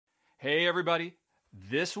Hey everybody,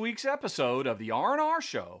 this week's episode of the R&R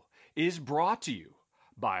Show is brought to you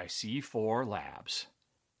by C4 Labs.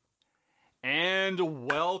 And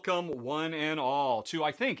welcome one and all to,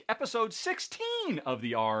 I think, episode 16 of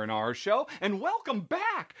the R&R Show. And welcome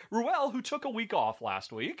back, Ruel, who took a week off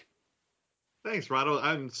last week. Thanks, Rado.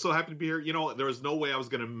 I'm so happy to be here. You know, there was no way I was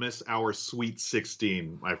going to miss our Sweet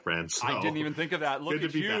 16, my friend. So. I didn't even think of that. Look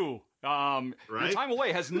at you. Right? Your time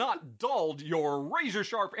away has not dulled your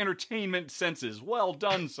razor-sharp entertainment senses. Well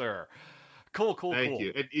done, sir. Cool. Thank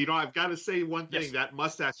you. And, you know, I've got to say one thing. Yes. That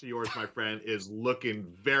mustache of yours, my friend, is looking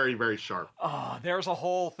very, very sharp. There's a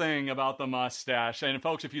whole thing about the mustache. And,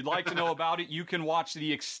 folks, if you'd like to know about it, you can watch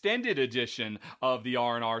the extended edition of the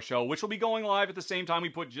R&R Show, which will be going live at the same time we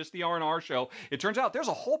put just the R&R Show. It turns out there's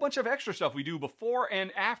a whole bunch of extra stuff we do before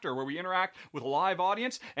and after where we interact with a live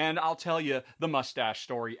audience, and I'll tell you the mustache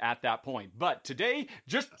story at that point. But today,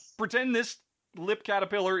 just pretend this lip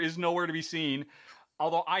caterpillar is nowhere to be seen.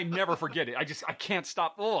 Although I never forget it. I can't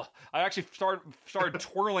stop. I actually started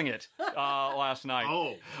twirling it last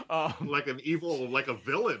night. Like an evil, like a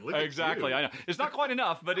villain. Look exactly, I know. It's not quite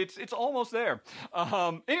enough, but it's almost there.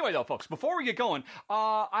 Anyway, though, folks, before we get going,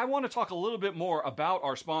 I want to talk a little bit more about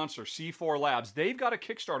our sponsor, C4 Labs. They've got a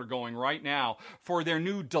Kickstarter going right now for their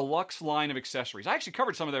new deluxe line of accessories. I actually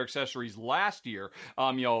covered some of their accessories last year,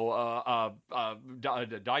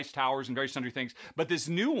 dice towers and various sundry things. But this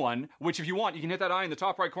new one, which if you want, you can hit that eye in the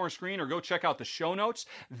top right corner screen or go check out the show notes.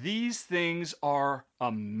 These things are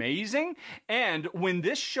amazing. And when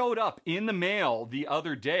this showed up in the mail the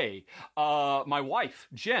other day, my wife,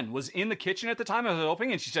 Jen, was in the kitchen at the time I was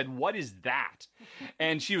opening, and she said, "What is that?"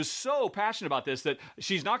 And she was so passionate about this that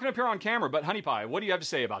she's not going to appear on camera, but Honey Pie, what do you have to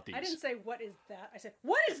say about these? I didn't say, "What is that?" I said,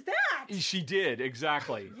 "What is that?" She did,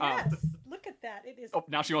 exactly. Yes, look at that. It is. Oh,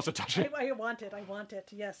 now she wants to touch it. I want it,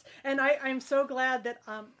 yes. And I'm so glad that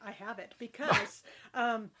I have it, because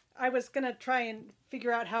I was going to try and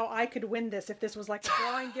figure out how I could win this if this was like a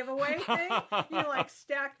drawing giveaway thing. Like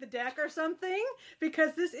stack the deck or something,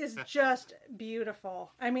 because this is just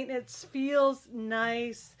beautiful. I mean, it feels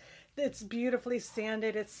nice. It's beautifully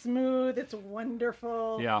sanded. It's smooth. It's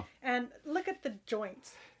wonderful. Yeah. And look at the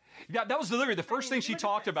joints. Yeah, that was literally the first thing she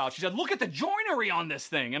talked about. She said, "Look at the joinery on this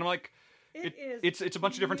thing." And I'm like, it's a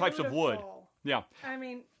bunch of different types of wood. Yeah. I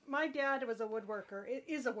mean, my dad was a woodworker. It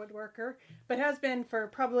is a woodworker, but has been for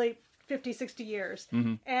probably 50, 60 years.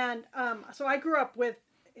 Mm-hmm. And so I grew up with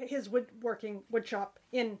his woodworking wood shop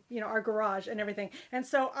in our garage and everything, and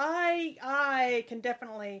so I can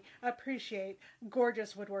definitely appreciate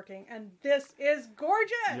gorgeous woodworking, and this is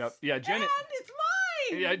gorgeous. Yep. Yeah, Jen, and it's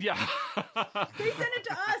mine. Yeah. They sent it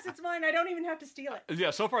to us. It's mine. I don't even have to steal it.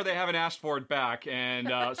 Yeah. So far, they haven't asked for it back, and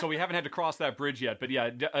so we haven't had to cross that bridge yet. But yeah,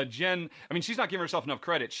 Jen. I mean, she's not giving herself enough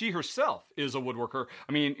credit. She herself is a woodworker.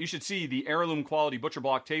 I mean, you should see the heirloom quality butcher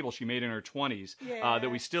block table she made in her 20s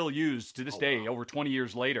that we still use to this day, over 20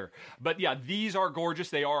 years later. But yeah, these are gorgeous.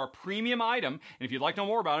 They are a premium item, and if you'd like to know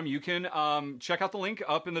more about them, you can check out the link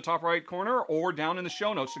up in the top right corner or down in the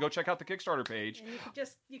show notes to go check out the Kickstarter page. And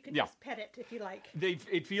you can just pet it if you like.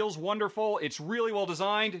 It feels wonderful. It's really well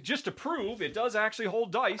designed. Just to prove, it does actually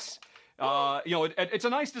hold dice. It's a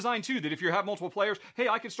nice design too, that if you have multiple players, hey,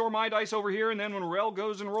 I could store my dice over here, and then when Rail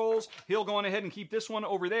goes and rolls, he'll go on ahead and keep this one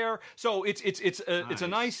over there. So it's a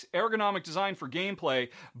nice ergonomic design for gameplay,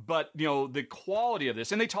 but the quality of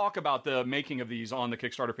this, and they talk about the making of these on the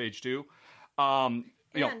Kickstarter page too. And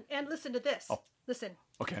listen to this. Oh. Listen.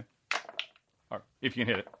 Okay. All right, if you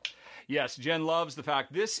can hit it. Yes, Jen loves the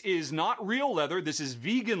fact this is not real leather. This is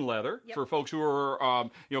vegan leather for folks who are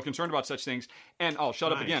concerned about such things. And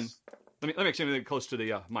shut up again. Let me actually get close to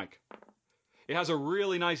the mic. It has a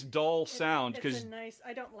really nice dull sound.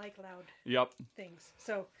 I don't like loud things.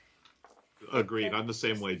 So agreed. I'm the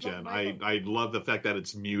same way, Jen. I love the fact that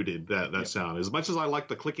it's muted, that sound. As much as I like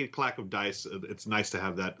the clicky clack of dice, it's nice to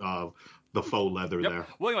have that the faux leather there.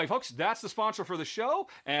 Well, anyway, folks, that's the sponsor for the show,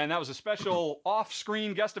 and that was a special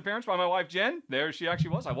off-screen guest appearance by my wife, Jen. There she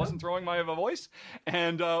actually was. I wasn't throwing my voice,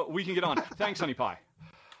 and we can get on. Thanks, Honey Pie.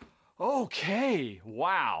 Okay.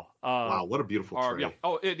 Wow. Wow, what a beautiful tray.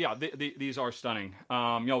 These are stunning.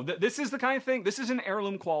 This is the kind of thing, this is an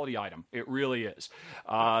heirloom quality item. It really is.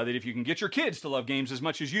 That if you can get your kids to love games as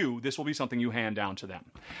much as you, this will be something you hand down to them.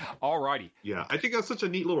 Alrighty. Yeah, I think that's such a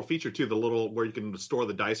neat little feature, too, the little where you can store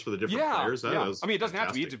the dice for the different players. I mean, it doesn't have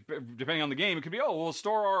to be, depending on the game. It could be, we'll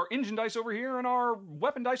store our engine dice over here and our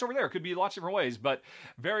weapon dice over there. It could be lots of different ways, but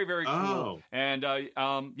very, very cool. And,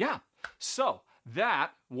 So,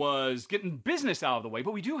 that was getting business out of the way,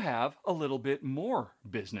 but we do have a little bit more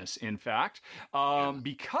business, in fact,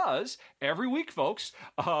 because every week, folks,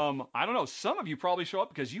 I don't know, some of you probably show up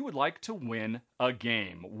because you would like to win a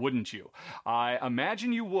game, wouldn't you? I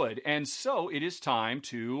imagine you would, and so it is time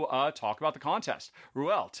to talk about the contest.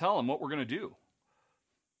 Ruel, tell them what we're going to do.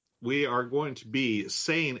 We are going to be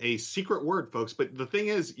saying a secret word, folks. But the thing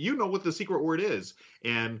is, you know what the secret word is.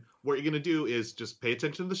 And what you're going to do is just pay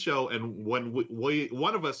attention to the show. And when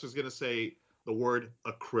one of us is going to say the word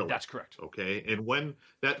acrylic. That's correct. Okay. And when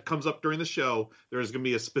that comes up during the show, there's going to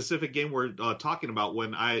be a specific game we're talking about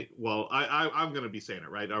when I'm going to be saying it,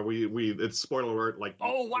 right? Are we it's spoiler alert. Like,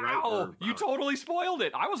 oh, wow. Right? You totally spoiled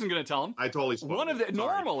it. I wasn't going to tell him. I totally spoiled it.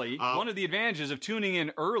 Normally, one of the advantages of tuning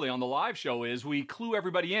in early on the live show is we clue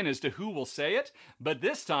everybody in as to who will say it. But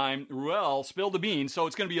this time, Ruel spilled the beans, so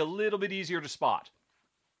it's going to be a little bit easier to spot.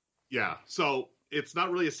 Yeah. So it's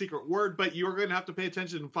not really a secret word, but you're going to have to pay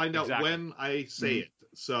attention and find out when I say it.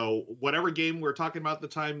 So whatever game we're talking about at the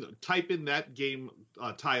time, type in that game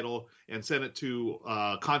title and send it to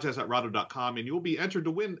contest@rahdo.com, and you'll be entered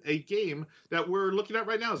to win a game that we're looking at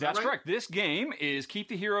right now. Is that right? That's correct. This game is Keep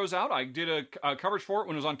the Heroes Out. I did a coverage for it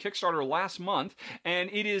when it was on Kickstarter last month, and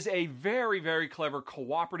it is a very, very clever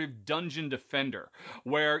cooperative dungeon defender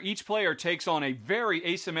where each player takes on a very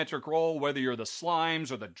asymmetric role, whether you're the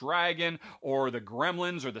slimes or the dragon or the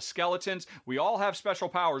gremlins or the skeletons. We all have special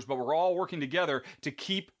powers, but we're all working together to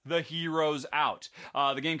keep the heroes out.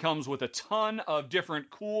 The game comes with a ton of different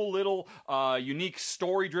cool little unique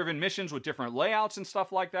story-driven missions with different layouts and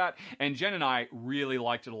stuff like that, and Jen and I really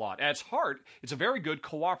liked it a lot. At its heart, it's a very good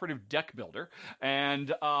cooperative deck builder,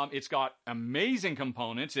 and it's got amazing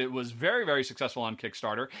components. It was very, very successful on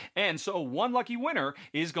Kickstarter, and so one lucky winner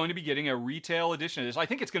is going to be getting a retail edition of this. I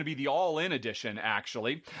think it's going to be the all-in edition,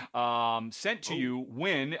 actually, sent to you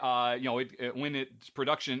when when its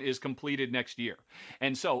production is completed next year.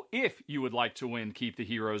 And so if you would like to win Keep the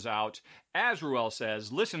Heroes Out, as Ruel says,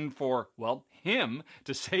 listen for, him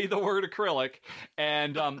to say the word acrylic,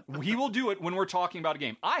 and we will do it when we're talking about a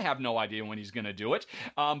game. I have no idea when he's going to do it,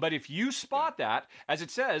 but if you spot that, as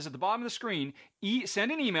it says at the bottom of the screen,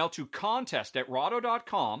 send an email to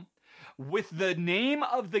contest@rahdo.com with the name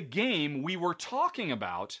of the game we were talking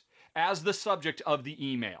about as the subject of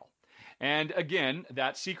the email. And again,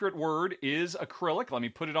 that secret word is acrylic. Let me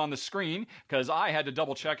put it on the screen because I had to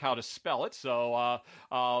double check how to spell it. So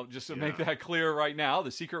just to make that clear right now,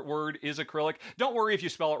 the secret word is acrylic. Don't worry if you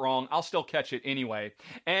spell it wrong. I'll still catch it anyway.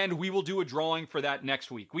 And we will do a drawing for that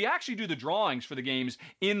next week. We actually do the drawings for the games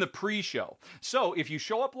in the pre-show. So if you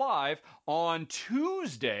show up live on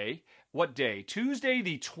Tuesday, what day? Tuesday,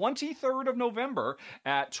 the 23rd of November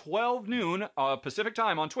at 12 noon Pacific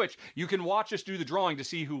time on Twitch. You can watch us do the drawing to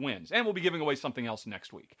see who wins. And we'll be giving away something else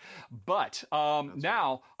next week. But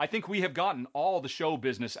now I think we have gotten all the show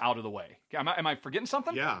business out of the way. Am I forgetting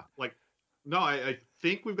something? Yeah. No, I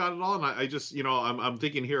think we've got it all. And I just, I'm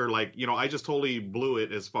thinking here, I just totally blew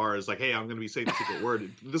it as far as hey, I'm going to be saying the secret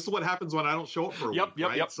word. This is what happens when I don't show up for a week,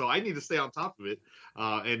 right? Yep. So I need to stay on top of it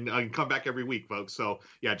and come back every week, folks. So,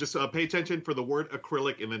 yeah, just pay attention for the word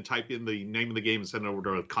acrylic and then type in the name of the game and send it over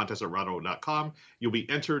to contest@rahdo.com. You'll be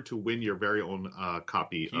entered to win your very own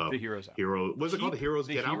copy of the Heroes Out. What's it called? The Heroes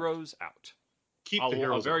Get Out? The Heroes Out. Keep the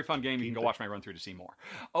Heroes A very Out. fun game. You can go watch my run through to see more.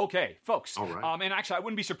 Okay, folks. All right. And actually, I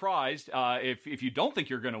wouldn't be surprised if you don't think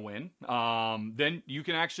you're going to win. Then you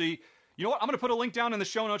can actually, you know what? I'm going to put a link down in the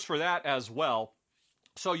show notes for that as well.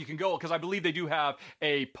 So you can go, because I believe they do have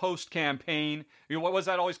a post-campaign. What was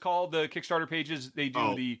that always called? The Kickstarter pages, they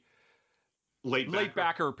do the late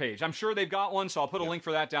backer page. I'm sure they've got one, so I'll put a link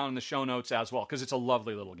for that down in the show notes as well, because it's a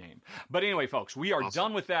lovely little game. But anyway, folks, we are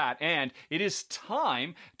done with that, and it is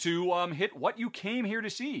time to hit what you came here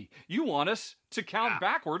to see. You want us to count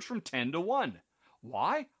backwards from 10 to 1.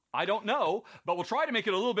 Why? I don't know, but we'll try to make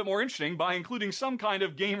it a little bit more interesting by including some kind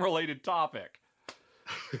of game-related topic.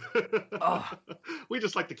 We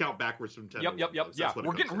just like to count backwards from 10 to 1. Yep. Yeah,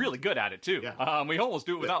 we're getting really good at it, too. Yeah. We almost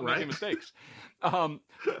do it without making mistakes.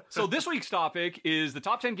 So this week's topic is the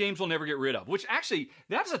top 10 games we'll never get rid of, which actually,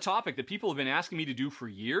 that's a topic that people have been asking me to do for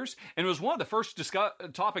years, and it was one of the first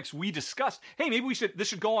topics we discussed. Hey, maybe this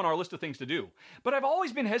should go on our list of things to do. But I've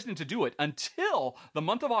always been hesitant to do it until the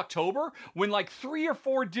month of October, when 3 or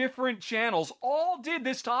 4 different channels all did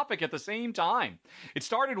this topic at the same time. It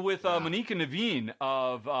started with Monique and Naveen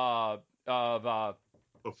of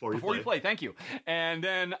Before You Play. Thank you. And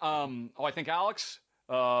then, I think Alex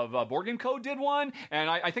of Board Game Code did one, and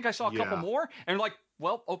I think I saw a couple more, and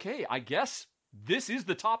okay, I guess this is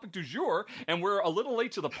the topic du jour, and we're a little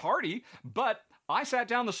late to the party, but I sat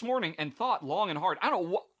down this morning and thought long and hard. I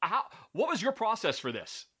don't know what was your process for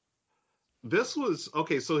this? This was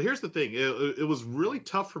okay. So here's the thing. It was really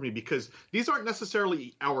tough for me because these aren't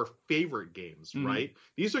necessarily our favorite games, right?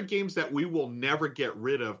 These are games that we will never get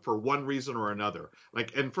rid of for one reason or another.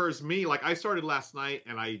 Like, and for me, like I started last night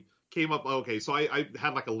and I came up, okay, so I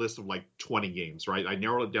had like a list of like 20 games, right? I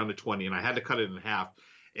narrowed it down to 20 and I had to cut it in half.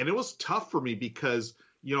 And it was tough for me because,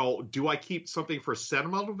 do I keep something for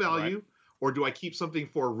sentimental value or do I keep something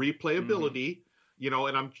for replayability? And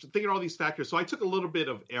I'm thinking all these factors. So I took a little bit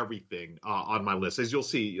of everything on my list. As you'll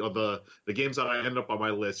see, the games that I end up on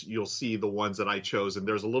my list, you'll see the ones that I chose. And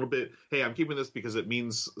there's a little bit, hey, I'm keeping this because it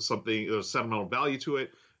means something, there's sentimental value to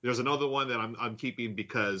it. There's another one that I'm keeping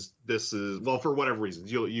because this is, well, for whatever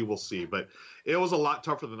reasons, you will see. But it was a lot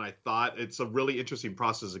tougher than I thought. It's a really interesting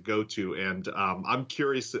process to go to. And I'm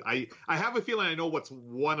curious. I have a feeling I know what's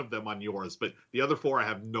one of them on yours, but the other four, I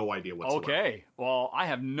have no idea whatsoever. Okay. Well, I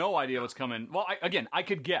have no idea what's coming. Well, I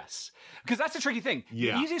could guess. Because that's the tricky thing.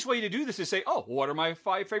 Yeah. The easiest way to do this is say, oh, what are my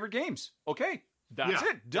 5 favorite games? Okay. That's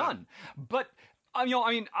it. Done. Yeah. But...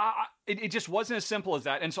 it just wasn't as simple as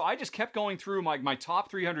that. And so I just kept going through my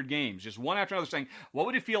top 300 games, just one after another, saying, what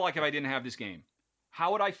would it feel like if I didn't have this game?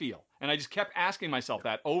 How would I feel? And I just kept asking myself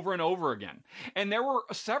that over and over again. And there were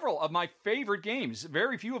several of my favorite games.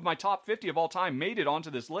 Very few of my top 50 of all time made it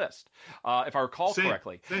onto this list, if I recall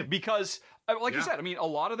correctly. Same. Because, like you said, a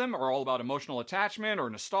lot of them are all about emotional attachment or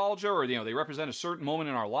nostalgia, or they represent a certain moment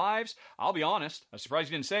in our lives. I'll be honest, I'm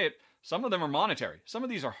surprised you didn't say it. Some of them are monetary. Some of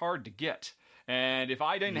these are hard to get. And if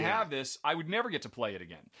I didn't have this, I would never get to play it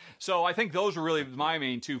again. So I think those are really my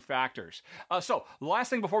main 2 factors. So the last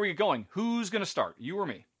thing before we get going, who's going to start? You or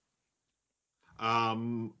me?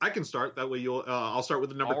 I can start. That way I'll start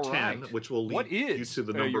with the number 10, which will lead you to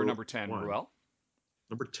the number your number 10, Ruel?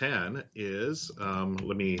 Number 10 is,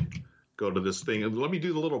 let me go to this thing. Let me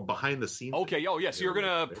do the little behind the scenes. Okay. Oh, yes. So you're going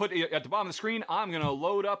to put at the bottom of the screen, I'm going to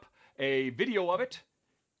load up a video of it.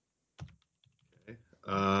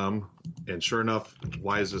 And sure enough,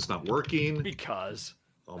 why is this not working? Because.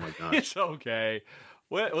 Oh my gosh. It's okay.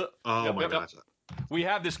 My gosh. We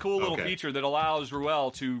have this cool little feature that allows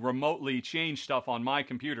Ruel to remotely change stuff on my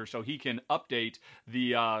computer so he can update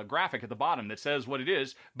the graphic at the bottom that says what it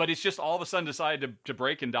is, but it's just all of a sudden decided to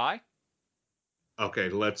break and die. Okay,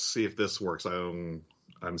 let's see if this works. I'm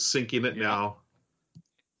syncing it now.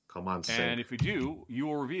 Come on, sync. And if we do, you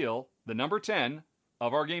will reveal the number 10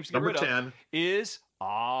 of our games to get rid of. Number 10 is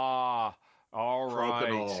all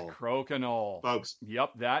right, Crokinole. Folks.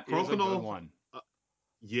 Yep, that is a good one.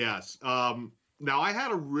 Yes. Now I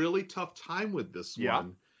had a really tough time with this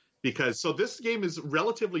one because this game is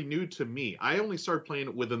relatively new to me. I only started playing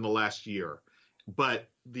it within the last year, but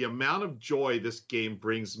the amount of joy this game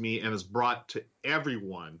brings me and has brought to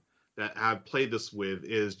everyone that I've played this with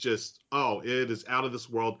is just, it is out of this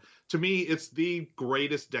world. To me, it's the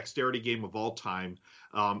greatest dexterity game of all time.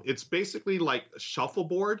 It's basically like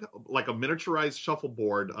shuffleboard, like a miniaturized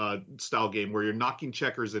shuffleboard style game where you're knocking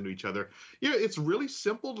checkers into each other. It's really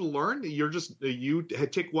simple to learn. You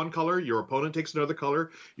take one color, your opponent takes another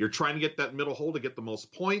color. You're trying to get that middle hole to get the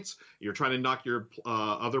most points. You're trying to knock your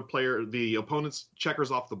the opponent's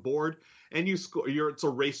checkers off the board. And you score. It's a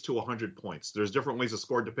race to 100 points. There's different ways to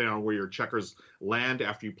score depending on where your checkers land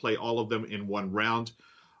after you play all of them in one round.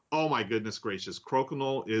 Oh my goodness gracious.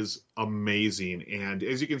 Crokinole is amazing. And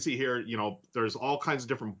as you can see here, there's all kinds of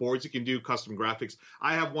different boards you can do, custom graphics.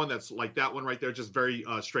 I have one that's like that one right there, just very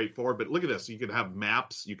straightforward. But look at this. You can have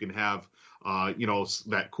maps. You can have,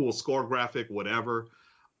 that cool score graphic, whatever.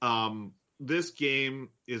 This game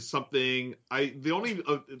is something the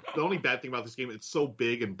only bad thing about this game, it's so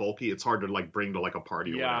big and bulky, it's hard to like bring to like a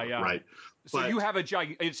party or whatever, right? So you have it's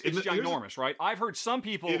ginormous, right? I've heard some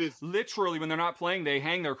people literally when they're not playing, they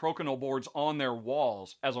hang their Crokinole boards on their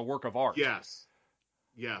walls as a work of art. Yes.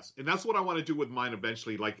 And that's what I want to do with mine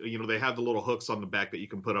eventually. Like, they have the little hooks on the back that you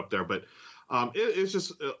can put up there, but it's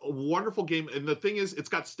just a wonderful game. And the thing is, it's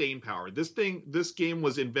got staying power. This game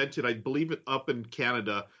was invented, I believe, up in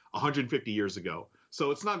Canada 150 years ago.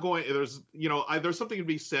 So it's not going, there's something to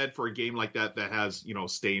be said for a game like that has,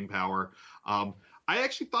 staying power. I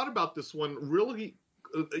actually thought about this one really,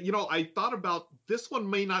 I thought about this one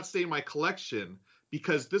may not stay in my collection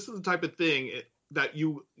because this is the type of thing that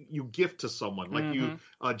you gift to someone,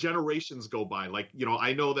 like generations go by. Like,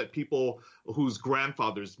 I know that people whose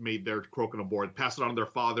grandfathers made their Crokinole board, pass it on to their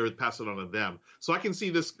father, pass it on to them. So I can see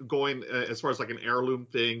this going as far as like an heirloom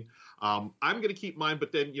thing. I'm going to keep mine,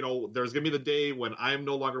 but then, there's going to be the day when I'm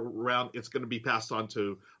no longer around. It's going to be passed on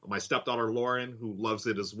to my stepdaughter, Lauren, who loves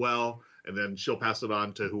it as well. And then she'll pass it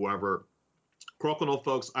on to whoever. Crokinole,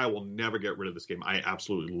 folks, I will never get rid of this game. I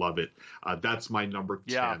absolutely love it. That's my number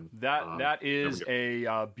 10. Yeah, that is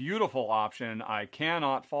a beautiful option. I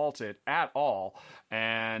cannot fault it at all.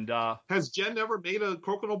 And has Jen ever made a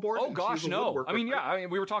Crokinole board? Oh gosh, no. I mean, yeah. I mean,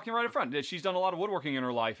 we were talking right up front. She's done a lot of woodworking in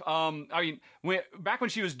her life. I mean, back when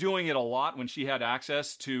she was doing it a lot, when she had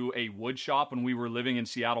access to a wood shop when we were living in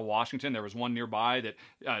Seattle, Washington, there was one nearby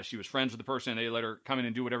that she was friends with the person, and they let her come in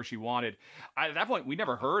and do whatever she wanted. At that point, we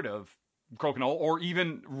never heard of Crokinole or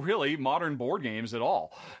even really modern board games at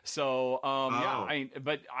all. So yeah,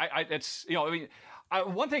 it's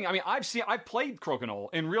one thing, I mean, I've played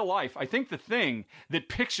Crokinole in real life. I think the thing that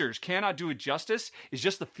pictures cannot do it justice is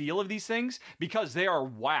just the feel of these things, because they are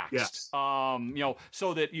waxed. Yes.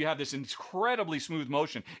 So that you have this incredibly smooth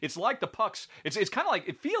motion. It's like the pucks. It's kind of like,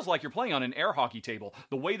 it feels like you're playing on an air hockey table,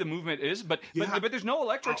 the way the movement is, but there's no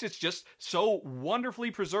electrics. It's just so wonderfully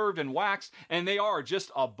preserved and waxed, and they are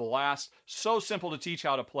just a blast. So simple to teach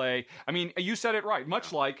how to play. I mean, you said it right,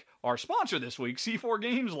 much like our sponsor this week, C4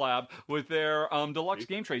 Games Lab, with their deluxe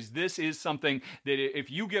game trays. This is something that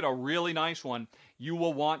if you get a really nice one, you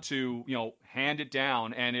will want to, hand it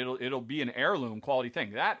down, and it'll be an heirloom quality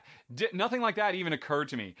thing. Nothing like that even occurred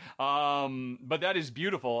to me. But that is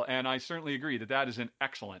beautiful, and I certainly agree that is an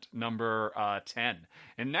excellent number 10.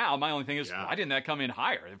 And now my only thing is, why didn't that come in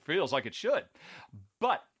higher? It feels like it should.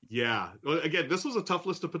 But yeah, well, again, this was a tough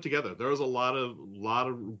list to put together. There was a lot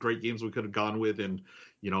of great games we could have gone with, and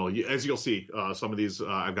as you'll see, some of these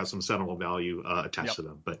I've got some sentimental value attached to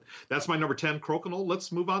them. But that's my number 10, Crokinole.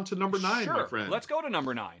 Let's move on to number 9, my friend. Let's go to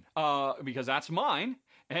number 9, because that's mine,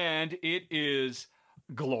 and it is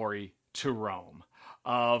Glory to Rome.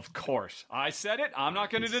 Of course, I said it. I'm not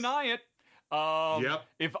going to deny it.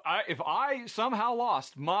 If I somehow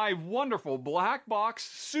lost my wonderful black box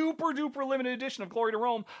super duper limited edition of Glory to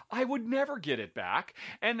Rome, I would never get it back,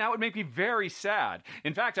 and that would make me very sad.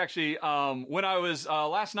 In fact, actually, when I was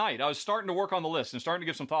last night, I was starting to work on the list and starting to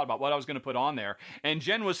give some thought about what I was going to put on there, and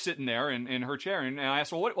Jen was sitting there in her chair, and I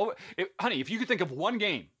asked, well, honey, if you could think of one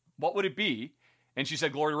game, what would it be? And she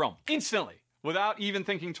said Glory to Rome instantly, without even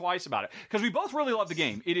thinking twice about it. Because we both really love the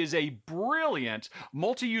game. It is a brilliant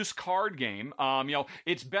multi-use card game.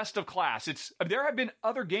 It's best of class. There have been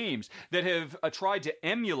other games that have tried to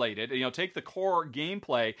emulate it, take the core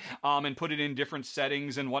gameplay and put it in different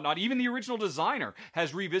settings and whatnot. Even the original designer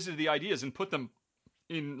has revisited the ideas and put them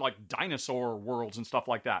in like dinosaur worlds and stuff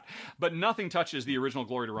like that. But nothing touches the original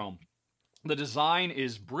Glory to Rome. The design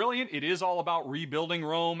is brilliant. It is all about rebuilding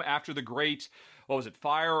Rome after the great,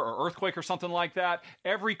 fire or earthquake or something like that.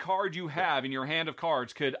 Every card you have in your hand of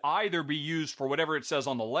cards could either be used for whatever it says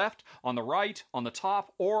on the left, on the right, on the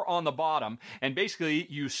top, or on the bottom. And basically,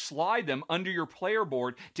 you slide them under your player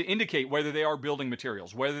board to indicate whether they are building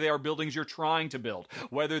materials, whether they are buildings you're trying to build,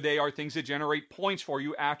 whether they are things that generate points for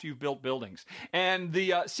you after you've built buildings. And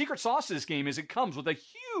the secret sauce of this game is it comes with a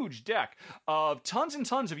huge deck of tons and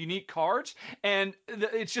tons of unique cards, and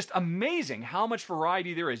it's just amazing how much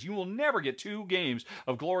variety there is. You will never get two games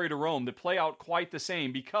of Glory to Rome that play out quite the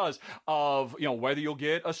same because of, whether you'll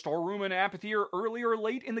get a storeroom and amphitheater early or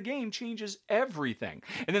late in the game changes everything.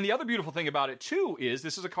 And then the other beautiful thing about it too is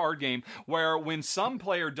this is a card game where when some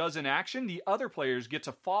player does an action, the other players get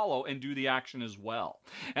to follow and do the action as well.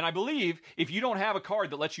 And I believe if you don't have a card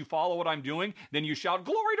that lets you follow what I'm doing, then you shout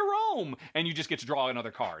Glory to Rome and you just get to draw another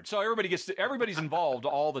card. So everybody's involved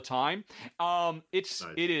all the time. It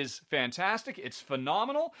is fantastic. It's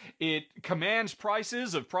phenomenal. It commands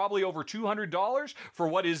prices of probably over $200 for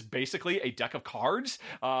what is basically a deck of cards,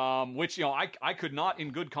 which I could not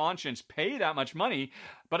in good conscience pay that much money,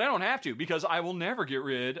 but I don't have to because I will never get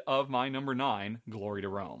rid of my number 9, Glory to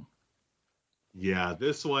Rome. Yeah,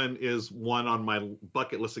 this one is one on my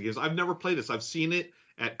bucket list of games. I've never played this. I've seen it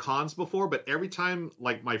at cons before, but every time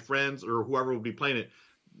like my friends or whoever would be playing it,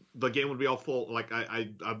 the game would be all full. Like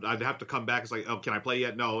I'd have to come back. It's like, oh, can I play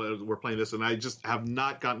yet? No, we're playing this, and I just have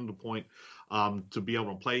not gotten to the point to be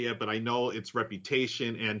able to play yet. But I know its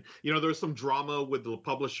reputation, and there's some drama with the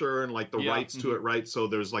publisher and like the rights to it, right? So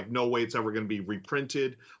there's like no way it's ever going to be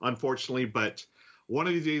reprinted, unfortunately. But one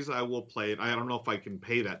of these days I will play it. I don't know if I can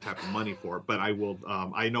pay that type of money for it, but I will.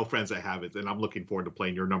 I know friends that have it, and I'm looking forward to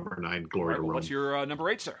playing your number 9, Glory to Rome. What's your number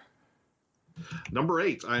 8, sir? Number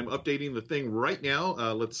 8, I'm updating the thing right now.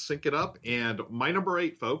 Let's sync it up. And my number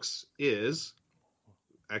 8, folks, is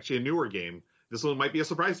actually a newer game. This one might be a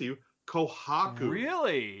surprise to you. Kohaku.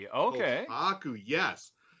 Really? Okay. Kohaku,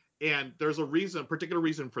 yes. And there's a particular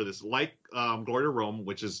reason for this. Like Glory to Rome,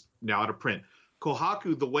 which is now out of print.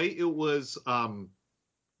 Kohaku, the way it was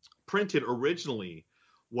printed originally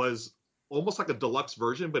was almost like a deluxe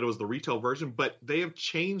version, but it was the retail version. But they have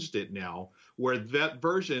changed it now, where that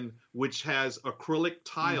version, which has acrylic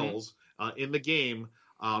tiles in the game,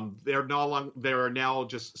 they're now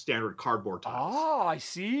just standard cardboard tiles. Oh, I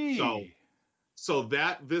see. So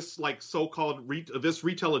that this like so-called this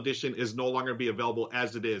retail edition is no longer be available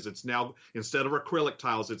as it is. It's now, instead of acrylic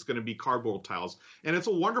tiles, it's going to be cardboard tiles, and it's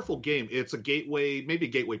a wonderful game. It's a gateway, maybe a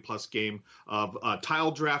gateway plus game of tile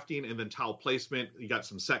drafting and then tile placement. You got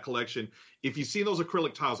some set collection. If you see those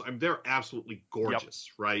acrylic tiles, they're absolutely gorgeous,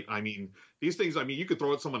 right? I mean, these things. I mean, you could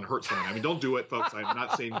throw at someone and hurt someone. I mean, don't do it, folks. I'm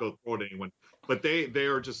not saying go throw it at anyone. But they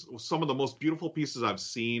are just some of the most beautiful pieces I've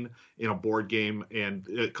seen in a board game, and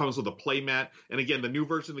it comes with a play mat. And again, the new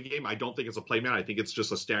version of the game, I don't think it's a play mat. I think it's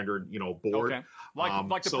just a standard, board. Okay.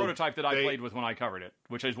 Like the prototype that I played with when I covered it,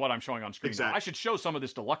 which is what I'm showing on screen. Exactly. I should show some of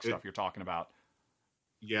this deluxe stuff you're talking about.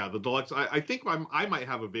 Yeah, the deluxe. I think I might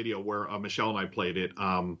have a video where Michelle and I played it.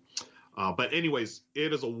 But anyways,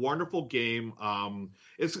 it is a wonderful game.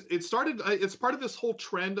 It's part of this whole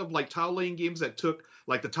trend of like tile laying games that took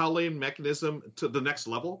like the tile laying mechanism to the next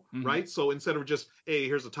level, right? So instead of just, hey,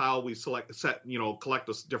 here's a tile, we collect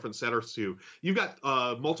a different set or two. You've got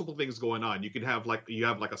multiple things going on. You have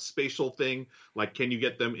a spatial thing, like can you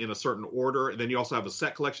get them in a certain order, and then you also have a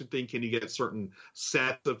set collection thing. Can you get certain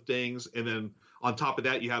sets of things, and then on top of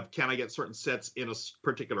that, you have, can I get certain sets in a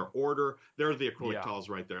particular order? There are the acrylic tiles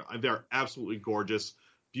right there. They're absolutely gorgeous.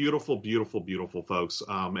 Beautiful, beautiful, beautiful, folks.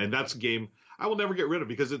 And that's a game I will never get rid of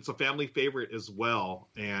because it's a family favorite as well.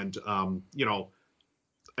 And,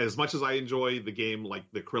 as much as I enjoy the game, like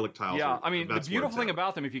the acrylic tiles. Yeah, I mean, the beautiful thing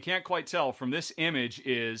about them, if you can't quite tell from this image,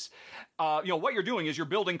 is, what you're doing is you're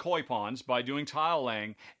building koi ponds by doing tile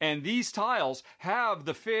laying, and these tiles have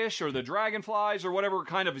the fish or the dragonflies or whatever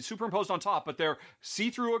kind of superimposed on top, but they're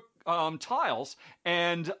see-through tiles,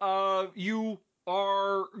 and you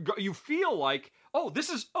feel like, oh, this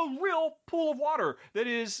is a real pool of water that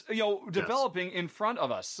is, developing in front of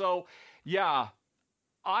us. So, yeah,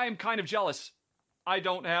 I'm kind of jealous. I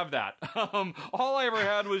don't have that. All I ever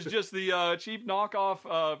had was just the cheap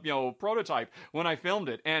knockoff, prototype when I filmed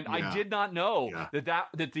it, and I did not know that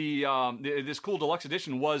this cool deluxe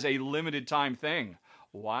edition was a limited time thing.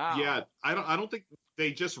 Wow. Yeah, I don't think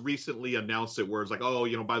they just recently announced it, where it's like,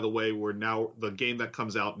 oh, by the way, we're now the game that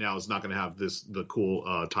comes out now is not going to have the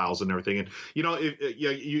cool tiles and everything. And you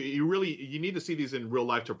need to see these in real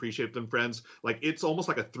life to appreciate them, friends. Like it's almost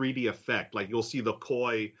like a 3D effect. Like you'll see the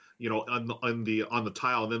koi, on the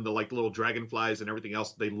tile, and then the like little dragonflies and everything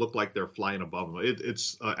else. They look like they're flying above them.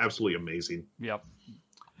 It's absolutely amazing. Yep.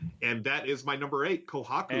 And that is my number 8,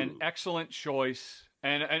 Kohaku. An excellent choice.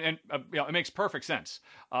 And it makes perfect sense.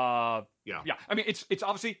 I mean, it's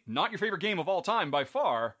obviously not your favorite game of all time by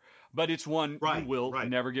far, but it's one you will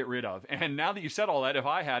never get rid of. And now that you said all that, if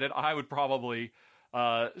I had it, I would probably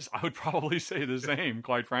say the same,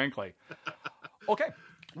 quite frankly. Okay.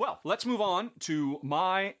 Well, let's move on to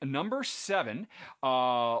my number 7,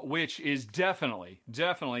 which is definitely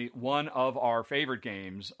one of our favorite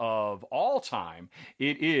games of all time.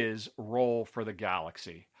 It is Roll for the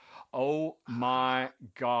Galaxy. Oh my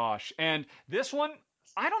gosh. And this one,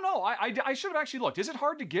 I don't know. I should have actually looked. Is it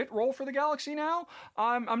hard to get Roll for the Galaxy now?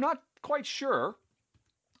 I'm not quite sure.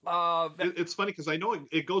 It's funny because I know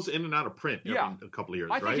it goes in and out of print every a couple of years,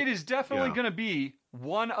 I think it is definitely going to be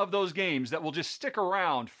one of those games that will just stick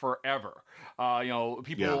around forever.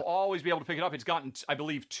 People will always be able to pick it up. It's gotten, I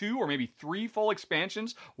believe, 2 or maybe 3 full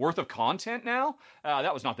expansions worth of content now.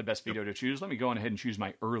 That was not the best video to choose. Let me go on ahead and choose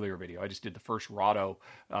my earlier video. I just did the first Rahdo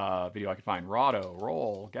video I could find. Rahdo,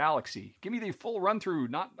 Roll, Galaxy. Give me the full run through,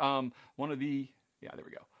 not one of the... Yeah, there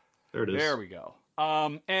we go. There it is. There we go.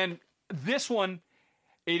 And this one...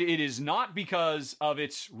 It is not because of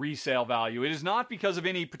its resale value. It is not because of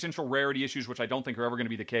any potential rarity issues, which I don't think are ever going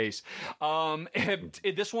to be the case.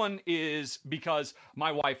 This one is because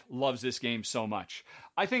my wife loves this game so much.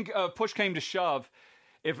 I think push came to shove.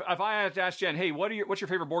 If I had to ask Jen, hey, what's your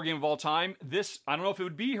favorite board game of all time? This, I don't know if it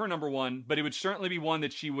would be her number 1, but it would certainly be one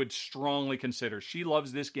that she would strongly consider. She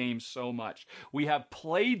loves this game so much. We have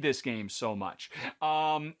played this game so much.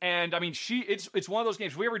 And I mean, it's one of those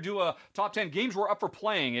games. If we ever do a top 10 games we're up for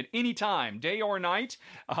playing at any time, day or night,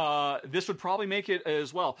 this would probably make it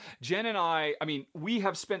as well. Jen and I mean, we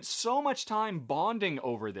have spent so much time bonding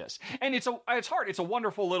over this. And it's hard. It's a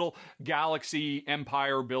wonderful little galaxy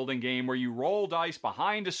empire building game where you roll dice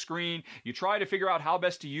behind a screen. You try to figure out how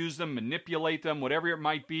best to use them, manipulate them, whatever it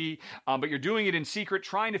might be. But you're doing it in secret,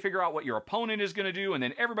 trying to figure out what your opponent is going to do, and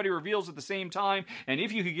then everybody reveals at the same time. And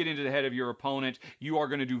if you could get into the head of your opponent, you are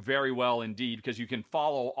going to do very well indeed, because you can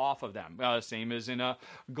follow off of them. Same as in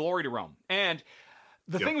Glory to Rome. And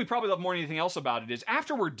the thing we probably love more than anything else about it is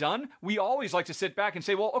after we're done, we always like to sit back and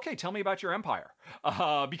say, well, okay, tell me about your empire.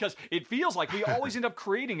 Because it feels like we always end up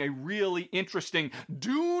creating a really interesting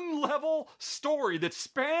Dune-level story that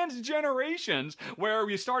spans generations, where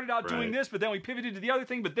we started out doing this, but then we pivoted to the other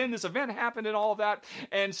thing, but then this event happened and all of that.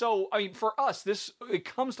 And so, I mean, for us, it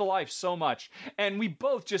comes to life so much. And we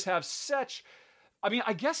both just have such, I mean,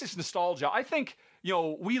 I guess it's nostalgia. I think,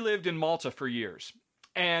 we lived in Malta for years.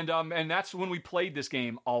 And that's when we played this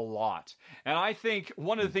game a lot. And I think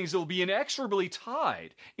one of the things that will be inexorably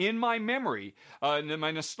tied in my memory, in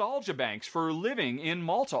my nostalgia banks for living in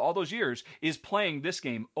Malta all those years, is playing this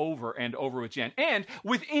game over and over with Jen. And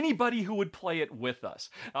with anybody who would play it with us.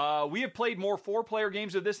 We have played more 4-player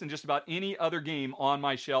games of this than just about any other game on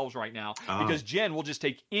my shelves right now. Because Jen will just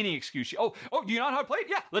take any excuse. Oh, do you know how to play it?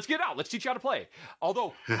 Yeah, let's get it out. Let's teach you how to play.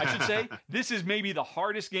 Although, I should say, this is maybe the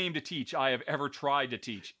hardest game to teach I have ever tried to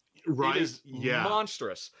teach. Right. It is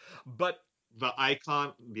monstrous. But the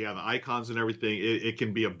icons and everything, it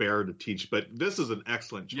can be a bear to teach, but this is an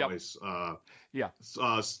excellent choice.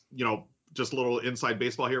 Just a little inside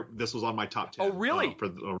baseball here. This was on my top 10. Oh, really? For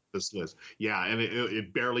this list. Yeah. And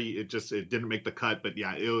it didn't make the cut, but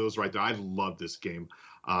yeah, it was right there. I love this game.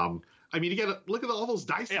 I mean, look at all those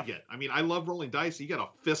dice you get. I mean, I love rolling dice. You get a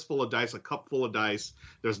fistful of dice, a cup full of dice.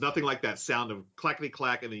 There's nothing like that sound of clackety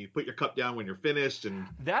clack, and then you put your cup down when you're finished. And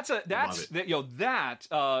that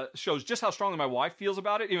shows just how strongly my wife feels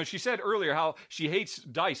about it. She said earlier how she hates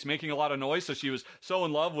dice making a lot of noise, so she was so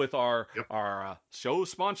in love with our show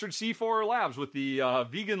sponsored C4 Labs with the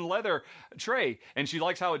vegan leather tray, and she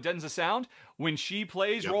likes how it deadens the sound. When she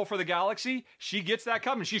plays Roll for the Galaxy, she gets that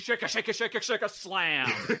cup and she shake a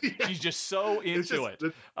slam. She's just so into it.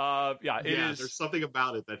 It is. There's something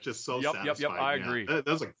about it that's just so satisfying. I agree.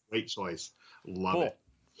 That's a great choice. Love it.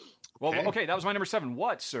 Well, okay, that was my number 7.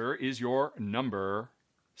 What, sir, is your number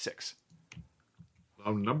 6?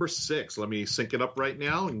 Number 6. Let me sync it up right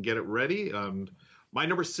now and get it ready. My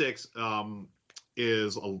number 6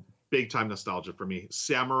 is a big time nostalgia for me.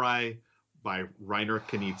 Samurai by Reiner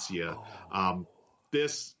Knizia.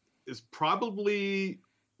 This is probably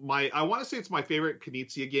I want to say it's my favorite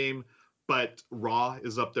Knizia game, but Raw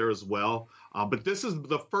is up there as well. But this is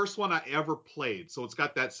the first one I ever played, so it's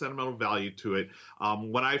got that sentimental value to it.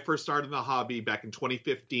 When I first started in the hobby back in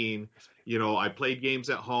 2015, I played games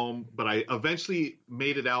at home, but I eventually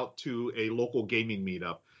made it out to a local gaming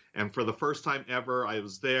meetup. And for the first time ever, I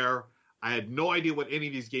was there. I had no idea what any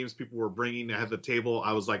of these games people were bringing at the table.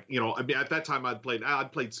 I was like, at that time I'd played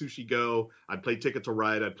Sushi Go, I'd played Ticket to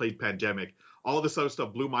Ride, I'd played Pandemic. All this other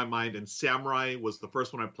stuff blew my mind, and Samurai was the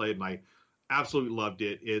first one I played, and I absolutely loved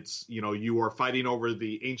it. It's, you are fighting over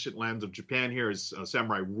the ancient lands of Japan here as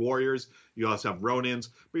samurai warriors. You also have Ronins,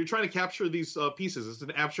 but you're trying to capture these pieces. It's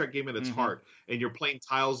an abstract game at its heart, and you're playing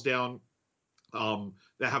tiles down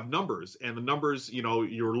that have numbers, and the numbers,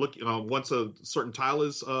 you're looking once a certain tile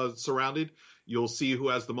is surrounded, you'll see who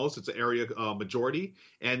has the most. It's an area majority,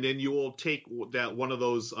 and then you will take that one of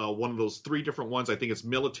those 3 different ones. I think it's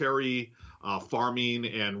military, farming,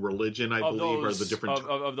 and religion. I believe are the different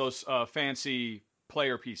of those fancy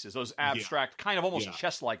player pieces, those abstract kind of almost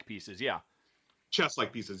chess-like pieces. Yeah.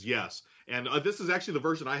 Chess-like pieces, yes. And this is actually the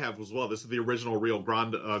version I have as well. This is the original Rio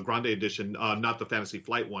Grande edition, not the Fantasy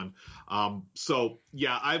Flight one.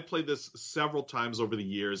 I've played this several times over the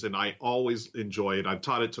years, and I always enjoy it. I've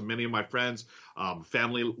taught it to many of my friends.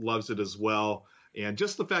 Family loves it as well. And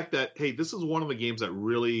just the fact that, hey, this is one of the games that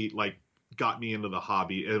really, got me into the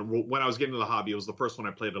hobby. And when I was getting into the hobby, it was the first one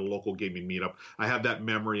I played at a local gaming meetup. I have that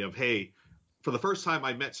memory of, hey, for the first time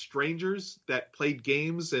I met strangers that played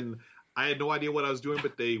games, and I had no idea what I was doing,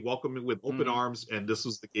 but they welcomed me with open arms, and this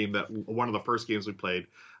was the game one of the first games we played,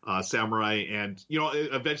 Samurai, and it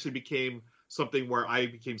eventually became something where I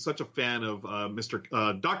became such a fan of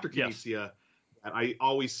Dr. Knizia that I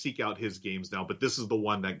always seek out his games now. But this is the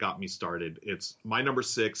one that got me started. It's my number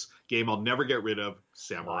 6 game I'll never get rid of,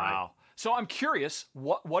 Samurai. Wow. So I'm curious,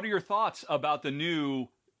 what are your thoughts about the new,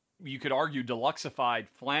 you could argue, deluxeified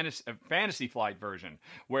Fantasy Flight version,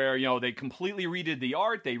 where they completely redid the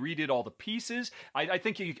art, they redid all the pieces. I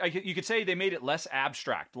think you could say they made it less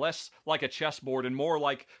abstract, less like a chessboard, and more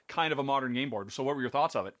like kind of a modern game board. So what were your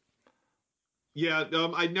thoughts of it? Yeah,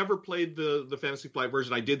 I never played the Fantasy Flight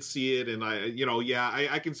version. I did see it, and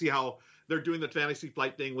I can see how they're doing the Fantasy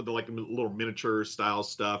Flight thing with the little miniature style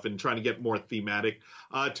stuff and trying to get more thematic.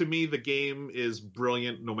 To me, the game is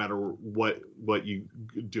brilliant no matter what you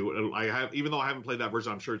do. Even though I haven't played that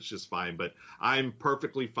version, I'm sure it's just fine. But I'm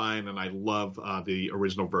perfectly fine, and I love the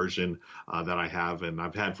original version that I have and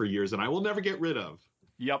I've had for years, and I will never get rid of.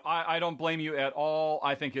 Yep, I don't blame you at all.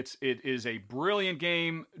 I think it is a brilliant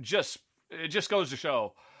game. It just goes to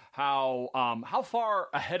show how far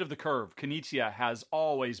ahead of the curve Knizia has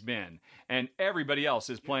always been, and everybody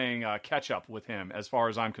else is playing catch up with him, as far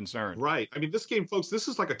as I'm concerned. Right. I mean, this game, folks, this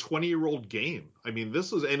is like a 20-year-old game. I mean,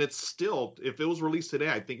 and it's still, if it was released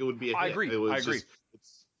today, I think it would be a hit. I agree.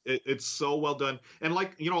 It's so well done, and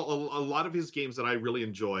like a lot of his games that I really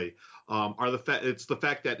enjoy are the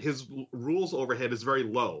fact that his rules overhead is very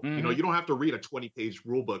low. Mm-hmm. You don't have to read a 20-page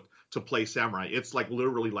rule book to play Samurai. It's like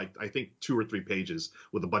literally like I think 2 or 3 pages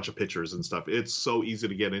with a bunch of pictures and stuff. It's so easy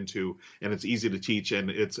to get into, and it's easy to teach, and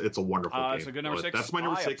it's a wonderful game. It's a good number 6. That's my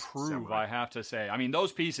number 6. I approve. Samurai. I have to say. I mean,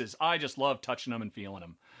 those pieces, I just love touching them and feeling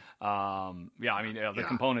them. The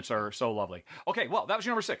components are so lovely. Okay, well, that was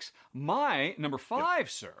your number 6. My number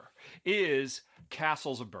 5, sir, is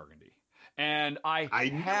Castles of Burgundy. And I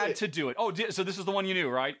had to do it. Oh, so this is the one you knew,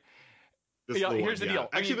 right? Here's the deal.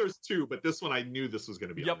 Actually, there's 2, but this one I knew this was going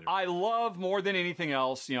to be. Yep, I love more than anything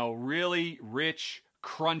else, really rich,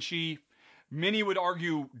 crunchy, many would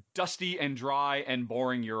argue dusty and dry and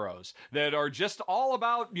boring Euros that are just all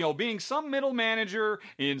about, being some middle manager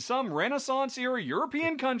in some Renaissance era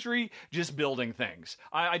European country just building things.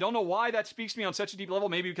 I don't know why that speaks to me on such a deep level.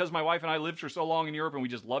 Maybe because my wife and I lived for so long in Europe and we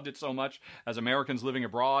just loved it so much as Americans living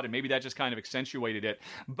abroad, and maybe that just kind of accentuated it.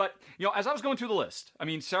 But, as I was going through the list, I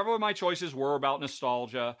mean, several of my choices were about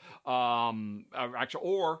nostalgia,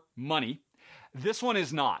 or money. This one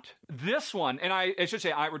is not. This one, and I should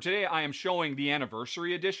say, today I am showing the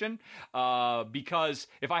anniversary edition because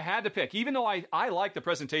if I had to pick, even though I like the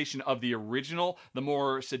presentation of the original, the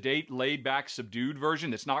more sedate, laid-back, subdued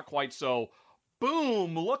version that's not quite so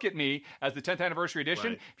boom, look at me, as the 10th anniversary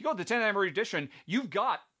edition. Right. If you go to the 10th anniversary edition, you've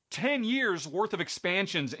got 10 years worth of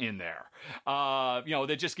expansions in there,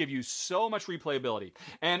 that just give you so much replayability.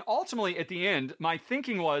 And ultimately, at the end, my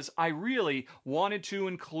thinking was I really wanted to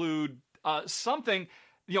include something,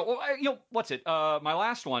 what's it? My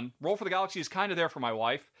last one, Roll for the Galaxy, is kind of there for my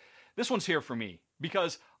wife. This one's here for me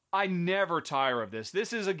because I never tire of this.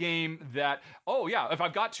 This is a game that, if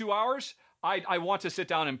I've got 2 hours, I want to sit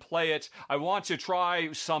down and play it. I want to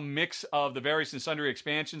try some mix of the various and sundry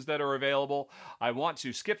expansions that are available. I want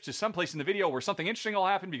to skip to some place in the video where something interesting will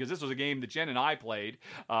happen, because this was a game that Jen and I played,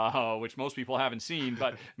 which most people haven't seen.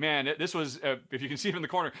 But man, this was, if you can see it in the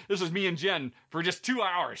corner, this was me and Jen for just 2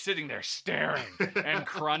 hours sitting there staring and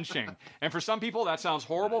crunching. And for some people, that sounds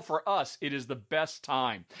horrible. For us, it is the best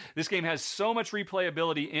time. This game has so much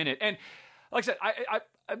replayability in it. And like I said,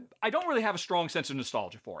 I don't really have a strong sense of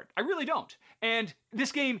nostalgia for it. I really don't. And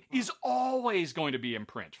this game is always going to be in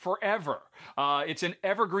print forever. It's an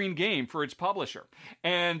evergreen game for its publisher.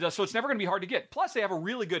 And so it's never going to be hard to get. Plus, they have a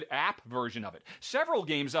really good app version of it. Several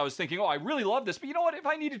games I was thinking, I really love this, but you know what? If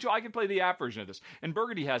I needed to, I could play the app version of this. And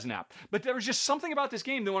Burgundy has an app. But there was just something about this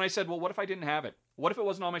game that when I said, well, what if I didn't have it? What if it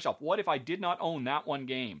wasn't on my shelf? What if I did not own that one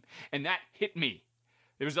game? And that hit me.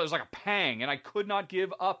 It was like a pang, and I could not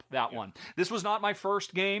give up that one. This was not my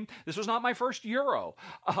first game. This was not my first Euro.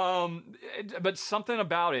 But something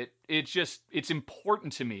about it, it's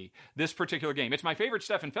important to me, this particular game. It's my favorite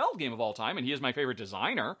Stefan Feld game of all time, and he is my favorite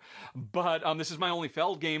designer. But this is my only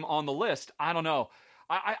Feld game on the list. I don't know.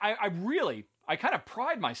 I kind of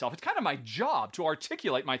pride myself. It's kind of my job to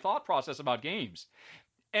articulate my thought process about games.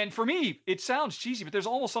 And for me, it sounds cheesy, but there's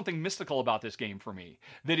almost something mystical about this game for me,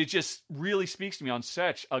 that it just really speaks to me on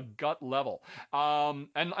such a gut level. And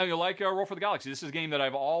like Roll for the Galaxy, this is a game that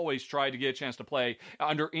I've always tried to get a chance to play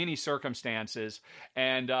under any circumstances.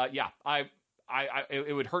 And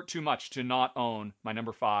it would hurt too much to not own my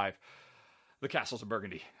number 5, The Castles of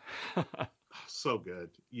Burgundy. So good.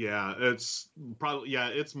 Yeah, it's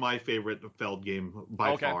my favorite Feld game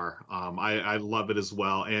by far. I love it as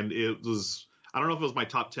well. And it was, I don't know if it was my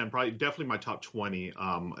top 10, probably definitely my top 20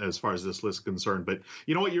 as far as this list is concerned. But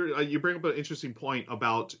you know what, you bring up an interesting point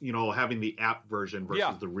about, having the app version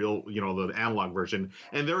versus the real, the analog version.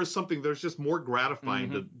 And there's just more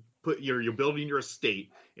gratifying to put you're building your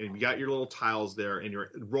estate, and you got your little tiles there, and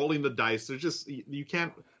you're rolling the dice. There's just, you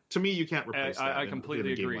can't replace that. I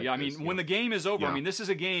completely agree. Like when the game is over, this is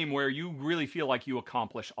a game where you really feel like you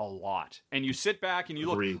accomplish a lot. And you sit back and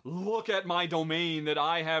you look at my domain that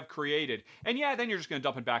I have created. And then you're just going to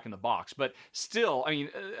dump it back in the box. But still,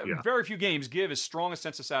 very few games give as strong a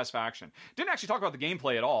sense of satisfaction. Didn't actually talk about the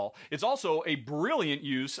gameplay at all. It's also a brilliant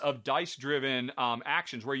use of dice-driven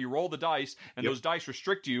actions where you roll the dice, and those dice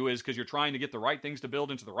restrict you because you're trying to get the right things to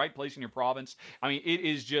build into the right place in your province. It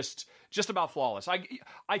is just about flawless.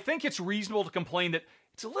 I think it's reasonable to complain that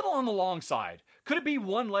it's a little on the long side. Could it be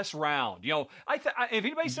one less round? You know, if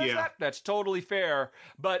anybody says that, that's totally fair.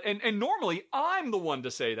 But and normally I'm the one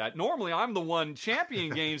to say that. Normally I'm the one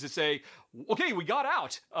championing games that say, okay, we got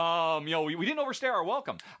out. You know, we didn't overstay our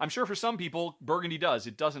welcome. I'm sure for some people, Burgundy does.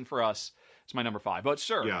 It doesn't for us. It's my number 5. But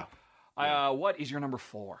sir, what is your number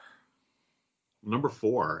 4? Number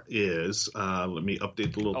 4 is, let me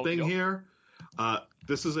update the little thing here.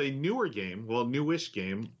 This is a newer game, well, newish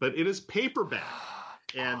game, but it is paperback.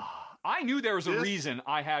 And I knew there was a reason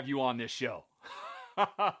I have you on this show.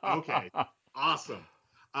 Okay, awesome.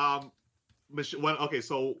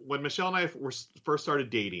 So when Michelle and I first started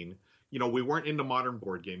dating, you know, we weren't into modern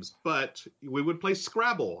board games, but we would play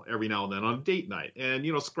Scrabble every now and then on date night. And,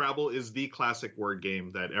 you know, Scrabble is the classic word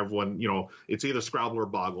game that everyone, you know, it's either Scrabble or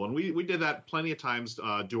Boggle. And we did that plenty of times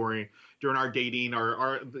during our dating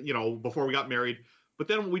or, you know, before we got married. But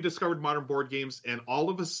then we discovered modern board games, and all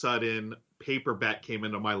of a sudden, paperback came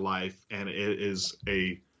into my life, and it is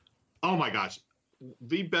oh my gosh,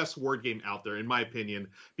 the best word game out there, in my opinion,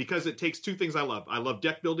 because it takes two things I love. I love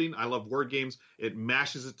deck building. I love word games. It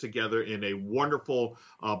mashes it together in a wonderful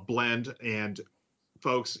blend. And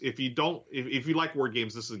folks, if you like word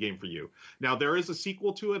games, this is a game for you. Now, there is a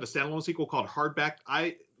sequel to it, a standalone sequel called Hardback.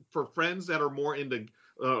 For friends that are more into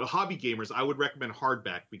hobby gamers, I would recommend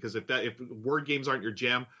Hardback, because if word games aren't your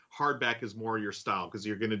jam, Hardback is more your style, because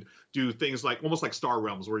you're going to do things like almost like Star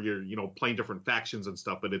Realms, where you're, you know, playing different factions and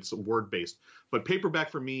stuff, but it's word based. But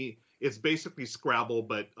paperback for me, it's basically Scrabble,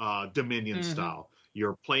 but Dominion style.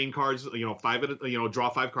 You're playing cards, you know, draw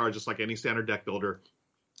 5 cards just like any standard deck builder.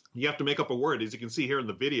 You have to make up a word, as you can see here in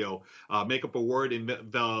the video. Make up a word, and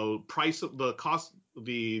the price of the cost,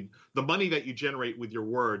 the money that you generate with your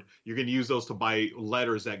word, you're going to use those to buy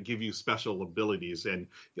letters that give you special abilities and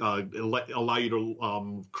allow you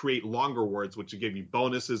to create longer words, which will give you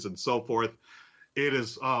bonuses and so forth.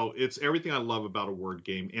 It's everything I love about a word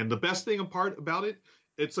game. And the best thing about it,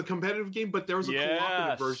 it's a competitive game, but there's a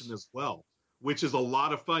cooperative version as well, which is a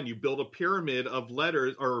lot of fun. You build a pyramid of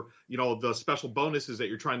letters, or, you know, the special bonuses that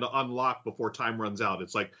you're trying to unlock before time runs out.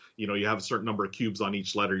 It's like, you know, you have a certain number of cubes on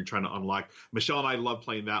each letter you're trying to unlock. Michelle and I love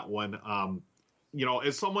playing that one. You know,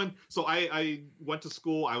 as someone, so I went to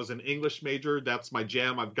school. I was an English major. That's my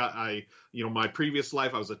jam. You know, my previous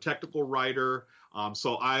life, I was a technical writer.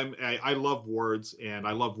 So I love words, and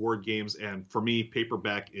I love word games. And for me,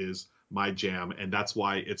 paperback is my jam, and that's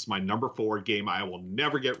why it's my number 4 game I will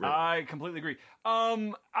never get rid of. I completely agree.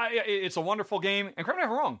 It's a wonderful game, and correct me if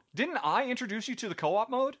I'm wrong, didn't I introduce you to the co-op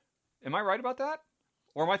mode? Am I right about that?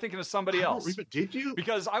 Or am I thinking of somebody else? Did you?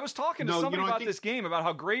 Because I was talking to somebody about this game, about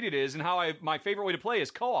how great it is, and how my favorite way to play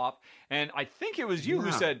is co-op, and I think it was you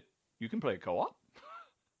who said, you can play co-op?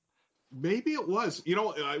 Maybe it was. You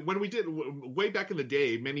know, when we did, way back in the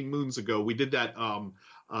day, many moons ago, we did that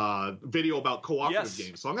video about cooperative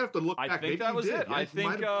games. So I'm going to have to look back. I think that was it. I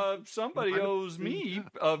think somebody owes me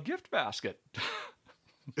a gift basket.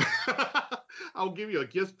 I'll give you a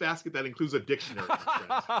gift basket that includes a dictionary.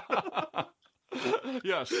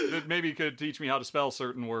 Yes, that maybe could teach me how to spell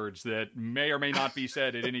certain words that may or may not be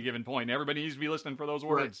said at any given point. Everybody needs to be listening for those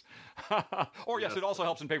words. Right. Or yes, it also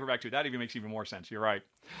helps in paperback too. That even makes even more sense. You're right.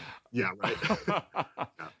 Yeah, right.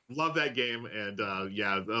 Love that game, and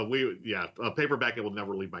paperback, it will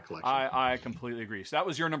never leave my collection. I completely agree. So that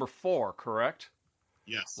was your number 4, correct?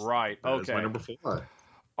 Yes. Right. That is my number 4.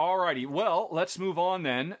 Alrighty, well, let's move on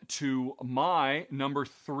then to my number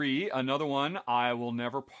 3, another one I will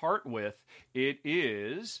never part with. It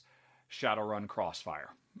is Shadowrun Crossfire.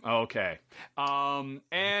 Okay.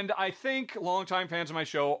 And I think longtime fans of my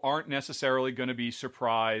show aren't necessarily going to be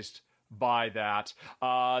surprised by that.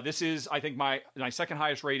 This is, I think, my second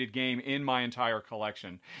highest rated game in my entire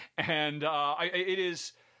collection. And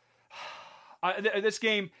this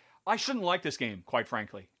game... I shouldn't like this game, quite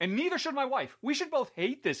frankly. And neither should my wife. We should both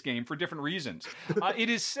hate this game for different reasons. It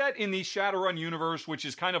is set in the Shadowrun universe, which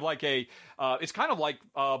is kind of like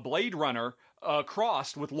Blade Runner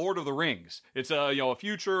crossed with Lord of the Rings. It's a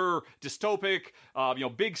future dystopic,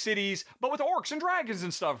 big cities, but with orcs and dragons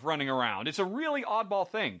and stuff running around. It's a really oddball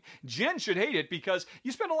thing. Jen should hate it because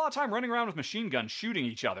you spend a lot of time running around with machine guns shooting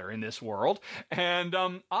each other in this world. And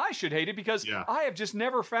I should hate it because I have just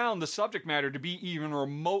never found the subject matter to be even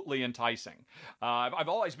remotely enticing. I've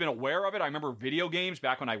always been aware of it. I remember video games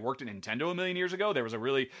back when I worked at Nintendo a million years ago. There was a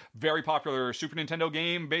really very popular Super Nintendo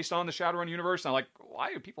game based on the Shadowrun universe. And I'm like,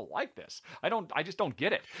 why do people like this? I I just don't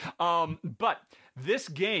get it. But this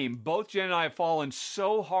game, both Jen and I have fallen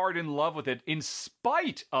so hard in love with it in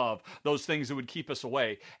spite of those things that would keep us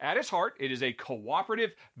away. At its heart, it is a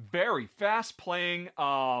cooperative, very fast-playing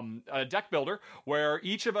deck builder where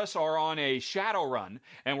each of us are on a shadow run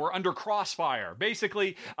and we're under crossfire.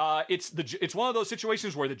 Basically, it's one of those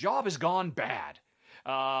situations where the job has gone bad.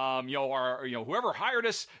 Whoever hired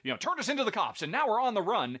us, turned us into the cops, and now we're on the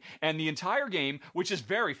run. And the entire game, which is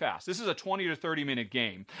very fast, this is a 20 to 30 minute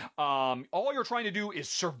game. All you're trying to do is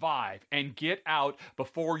survive and get out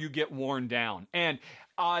before you get worn down. And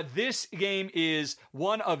this game is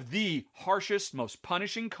one of the harshest, most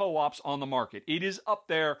punishing co-ops on the market. It is up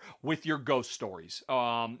there with your Ghost Stories,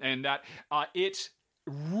 and that it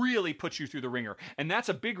really puts you through the ringer. And that's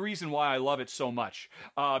a big reason why I love it so much,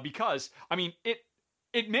 because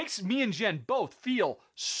it makes me and Jen both feel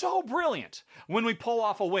so brilliant when we pull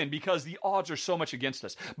off a win because the odds are so much against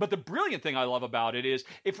us. But the brilliant thing I love about it is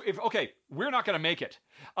if we're not going to make it.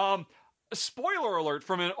 Spoiler alert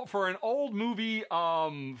for an old movie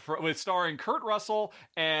with starring Kurt Russell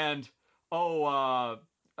and not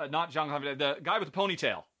John Constantine, the guy with the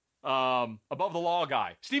ponytail. Above the Law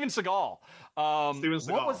guy, Steven Seagal.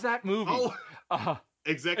 What was that movie?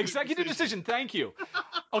 Executive Decision. Thank you.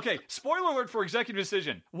 Okay, spoiler alert for Executive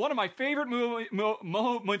Decision. One of my favorite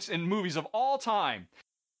moments in movies of all time.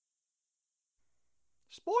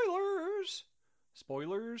 Spoilers.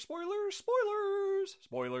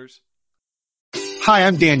 Hi,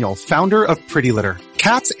 I'm Daniel, founder of Pretty Litter.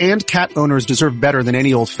 Cats and cat owners deserve better than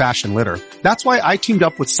any old-fashioned litter. That's why I teamed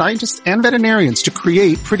up with scientists and veterinarians to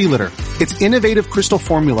create Pretty Litter. Its innovative crystal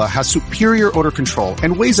formula has superior odor control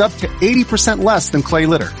and weighs up to 80% less than clay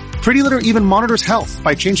litter. Pretty Litter even monitors health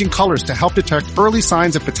by changing colors to help detect early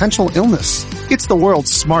signs of potential illness. It's the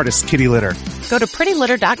world's smartest kitty litter. Go to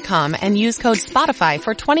prettylitter.com and use code SPOTIFY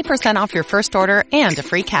for 20% off your first order and a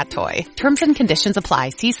free cat toy. Terms and conditions apply.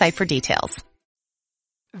 See site for details.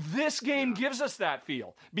 This game gives us that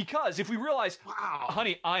feel because if we realize,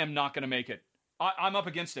 honey, I am not going to make it. I'm up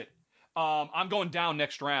against it. I'm going down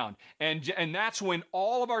next round. And that's when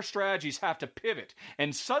all of our strategies have to pivot.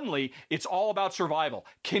 And suddenly, it's all about survival.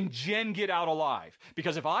 Can Jen get out alive?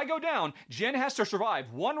 Because if I go down, Jen has to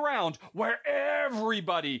survive one round where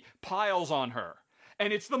everybody piles on her.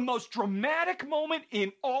 And it's the most dramatic moment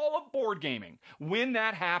in all of board gaming when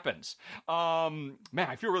that happens. Man,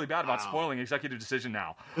 I feel really bad about spoiling Executive Decision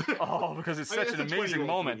now. Because it's such an amazing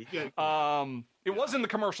moment. It was in the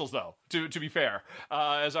commercials, though, to be fair,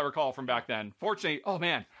 as I recall from back then. Fortunately,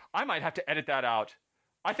 I might have to edit that out.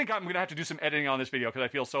 I think I'm going to have to do some editing on this video because I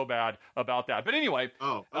feel so bad about that. But anyway,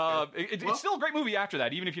 it's still a great movie after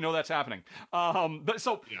that, even if you know that's happening.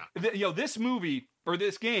 This movie or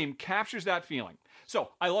this game captures that feeling. So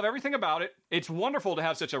I love everything about it. It's wonderful to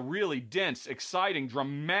have such a really dense, exciting,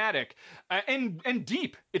 dramatic, and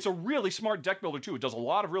deep. It's a really smart deck builder, too. It does a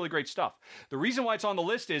lot of really great stuff. The reason why it's on the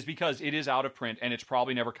list is because it is out of print, and it's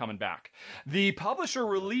probably never coming back. The publisher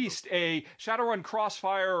released a Shadowrun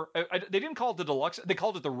Crossfire. They didn't call it the Deluxe. They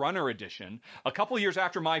called it the Runner Edition a couple of years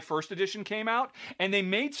after my first edition came out, and they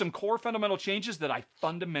made some core fundamental changes that I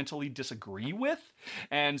fundamentally disagree with.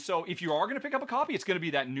 And so if you are going to pick up a copy, it's going to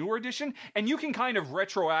be that newer edition, and you can kind of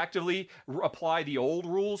retroactively apply the old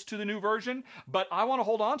rules to the new version, but I want to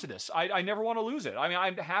hold on to this. I never want to lose it. I mean,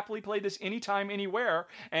 I'd happily play this anytime, anywhere,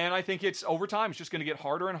 and I think it's over time, it's just going to get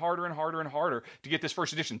harder and harder and harder and harder to get this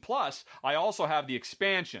first edition. Plus, I also have the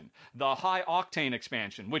expansion, the high octane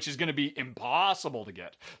expansion, which is going to be impossible to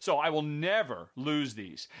get. So I will never lose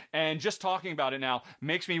these. And just talking about it now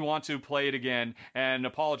makes me want to play it again and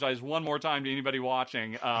apologize one more time to anybody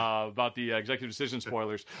watching about the Executive Decision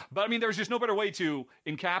spoilers. But I mean, there's just no better way to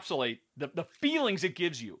encapsulate the feelings it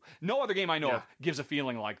gives you. No other game I know of gives a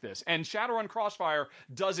feeling like this. And Shadowrun Crossfire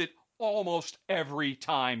does it almost every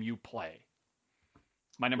time you play.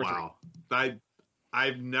 My number 3.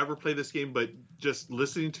 I've never played this game, but just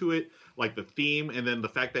listening to it, like the theme, and then the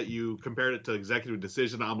fact that you compared it to Executive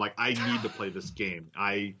Decision, I'm like, I need to play this game.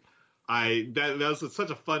 That was such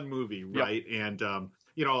a fun movie, right? Yep. And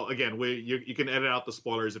again, you can edit out the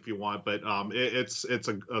spoilers if you want, but it's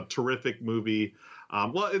a terrific movie.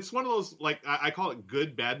 It's one of those, like, I call it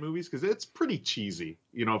good bad movies because it's pretty cheesy.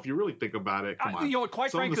 If you really think about it, come on.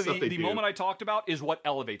 Quite frankly, the moment I talked about is what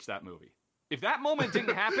elevates that movie. If that moment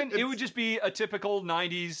didn't happen, it would just be a typical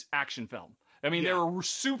 90s action film. I mean, they were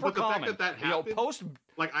super common. Fact that happened,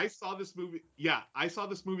 I saw this movie. Yeah, I saw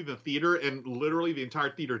this movie in the theater, and literally the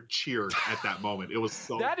entire theater cheered at that moment. It was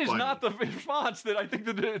so. That is funny. not the response that I think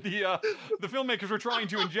the filmmakers were trying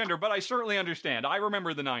to engender, but I certainly understand. I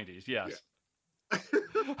remember the 90s. Yes.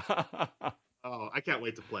 Yeah. Oh, I can't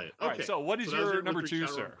wait to play it. All right, so what is your number 2,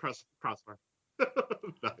 sir? Crossfire.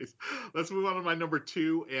 Nice. Let's move on to my number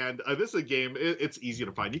 2, and this is a game. It's easy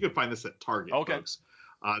to find. You can find this at Target, folks.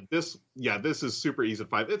 This is super easy to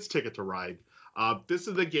find. It's Ticket to Ride. This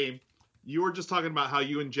is the game. You were just talking about how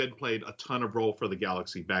you and Jen played a ton of Roll for the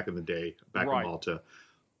Galaxy back in the day, back in Malta.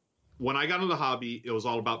 When I got into the hobby, it was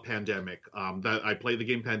all about Pandemic. That I played the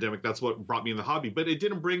game Pandemic. That's what brought me in the hobby. But it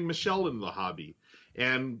didn't bring Michelle into the hobby.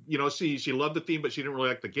 And, you know, she loved the theme, but she didn't really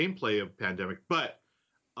like the gameplay of Pandemic. But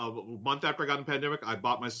a month after I got in Pandemic, I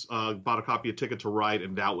bought a copy of Ticket to Ride,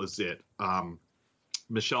 and that was it.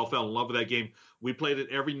 Michelle fell in love with that game. We played it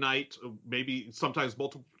every night, maybe sometimes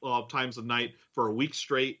multiple times a night for a week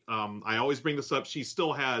straight. I always bring this up. She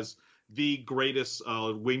still has the greatest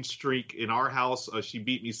win streak in our house. She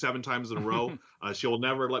beat me 7 times in a row. She will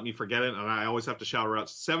never let me forget it, and I always have to shout her out.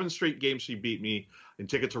 7 straight games she beat me in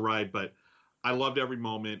Ticket to Ride, but I loved every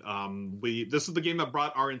moment. This is the game that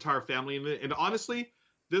brought our entire family in it, and honestly,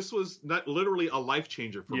 this was not literally a life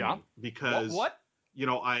changer for me because you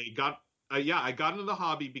know, I got into the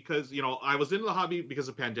hobby because, you know, I was into the hobby because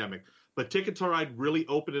of Pandemic, but Ticket to Ride really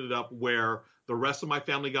opened it up where the rest of my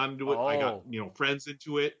family got into it. I got, you know, friends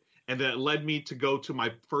into it, and then it led me to go to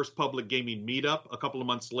my first public gaming meetup a couple of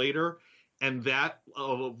months later. And that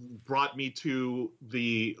brought me to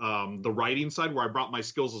the writing side, where I brought my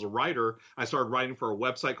skills as a writer. I started writing for a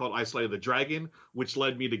website called I Slay the Dragon, which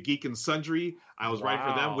led me to Geek and Sundry. I was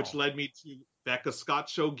writing for them, which led me to Becca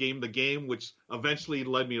Scott's show, Game the Game, which eventually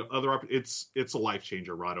led me to other. It's a life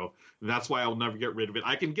changer, Rahdo, and that's why I'll never get rid of it.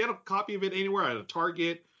 I can get a copy of it anywhere at a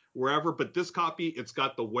Target, wherever, but this copy, it's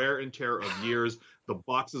got the wear and tear of years. The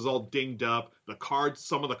box is all dinged up. The cards,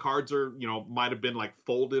 some of the cards are, you know, might have been like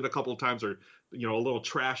folded a couple of times, or, you know, a little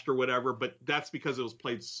trashed or whatever, but that's because it was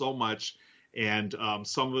played so much. And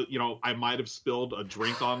some of, you know, I might have spilled a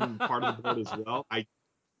drink on part of the board as well.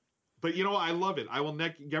 But, you know, I love it. I will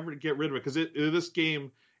never get rid of it because this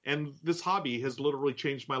game and this hobby has literally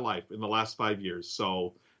changed my life in the last 5 years.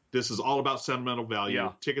 So this is all about sentimental value.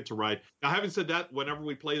 Ticket to Ride. Now, having said that, whenever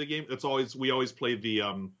we play the game, we always play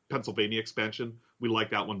the Pennsylvania expansion. We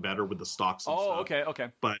like that one better with the stocks and stuff. Okay.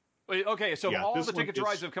 But so all the Ticket to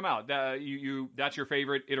Rides have come out. That's your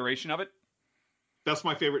favorite iteration of it? That's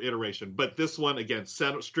my favorite iteration. But this one, again,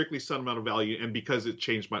 strictly sentimental value, and because it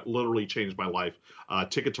literally changed my life.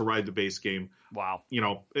 Ticket to Ride, the base game. Wow. You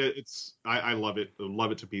know, I love it. I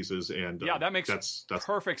love it to pieces. And that makes that's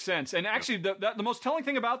perfect sense. And actually, the most telling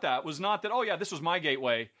thing about that was not that, this was my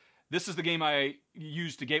gateway. This is the game I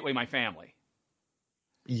used to gateway my family.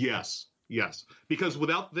 Yes. Because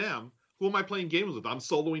without them, who am I playing games with? I'm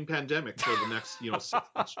soloing Pandemic for the next, 6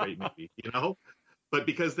 months straight, maybe, you know? But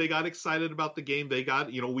because they got excited about the game, they got,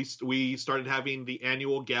 we started having the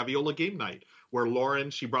annual Gaviola game night where Lauren,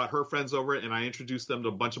 she brought her friends over and I introduced them to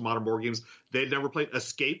a bunch of modern board games. They'd never played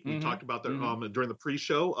Escape. We talked about that during the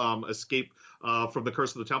pre-show. Escape from the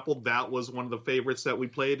Curse of the Temple. That was one of the favorites that we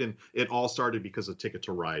played, and it all started because of Ticket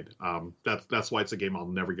to Ride. That's why it's a game I'll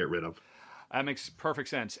never get rid of. That makes perfect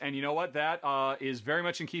sense. And you know what? That is very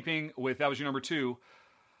much in keeping with, that was your number 2.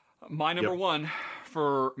 My number 1,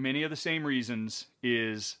 for many of the same reasons,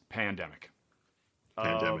 is Pandemic.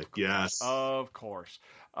 Yes. Of course.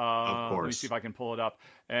 Of course. Let me see if I can pull it up.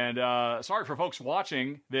 And sorry for folks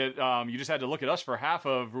watching that you just had to look at us for half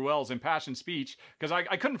of Ruel's impassioned speech, because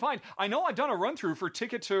I couldn't find. I know I've done a run-through for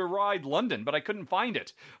Ticket to Ride London, but I couldn't find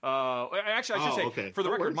it. Actually, I should say, for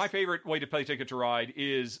the record, my favorite way to play Ticket to Ride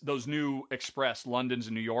is those new Express Londons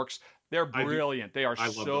and New Yorks. They're brilliant. They are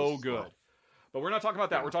so good. Well. But we're not talking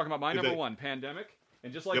about that. We're talking about my number 1, Pandemic.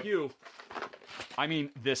 And just like you, I mean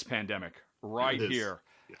this Pandemic right here.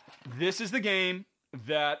 Yeah. This is the game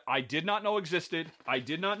that I did not know existed. I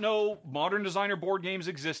did not know Modern Designer board games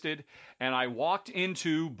existed. And I walked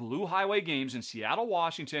into Blue Highway Games in Seattle,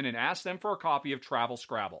 Washington, and asked them for a copy of Travel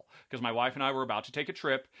Scrabble, because my wife and I were about to take a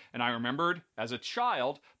trip. And I remembered as a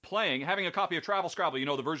child having a copy of Travel Scrabble,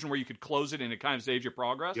 the version where you could close it and it kind of saves your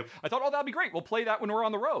progress. Yep. I thought, that'd be great. We'll play that when we're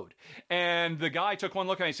on the road. And the guy took one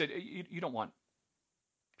look and he said, you don't want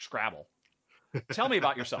Scrabble. Tell me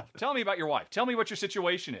about yourself. Tell me about your wife. Tell me what your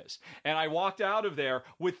situation is. And I walked out of there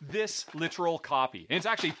with this literal copy. And it's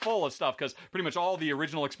actually full of stuff because pretty much all the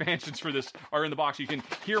original expansions for this are in the box. You can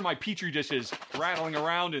hear my Petri dishes rattling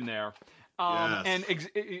around in there. Yes. And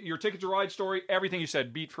your Ticket to Ride story, everything you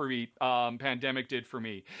said, beat for beat, Pandemic did for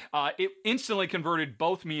me. It instantly converted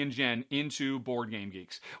both me and Jen into board game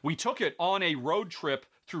geeks. We took it on a road trip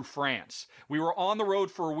through France. We were on the road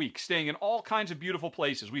for a week, staying in all kinds of beautiful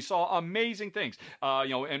places. We saw amazing things,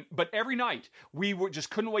 but every night we just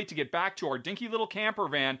couldn't wait to get back to our dinky little camper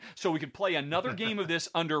van so we could play another game of this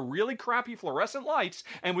under really crappy fluorescent lights,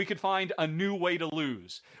 and we could find a new way to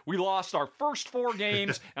lose. We lost our first 4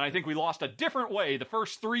 games, and I think we lost a different way the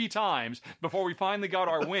first 3 times before we finally got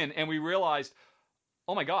our win, and we realized,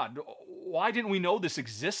 oh my God, why didn't we know this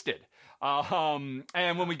existed?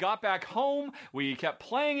 And when we got back home, we kept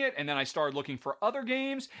playing it, and then I started looking for other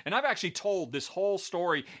games. And I've actually told this whole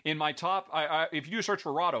story in my top. If you do a search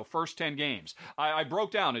for Rahdo, first 10 games, I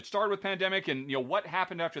broke down. It started with Pandemic, and what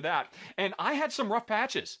happened after that. And I had some rough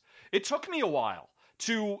patches. It took me a while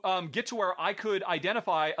to get to where I could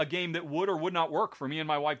identify a game that would or would not work for me and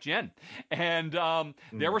my wife, Jen. And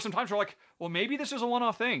there were some times where like, well, maybe this is a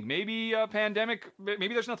one-off thing. Maybe a Pandemic,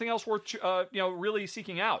 maybe there's nothing else worth, really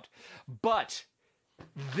seeking out. But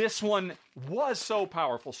this one was so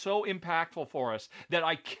powerful, so impactful for us that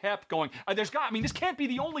I kept going. This can't be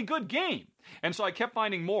the only good game. And so I kept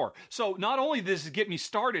finding more. So not only did this get me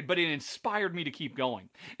started, but it inspired me to keep going.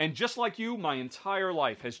 And just like you, my entire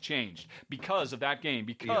life has changed because of that game,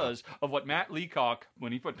 because of what Matt Leacock,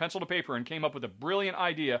 when he put pencil to paper and came up with a brilliant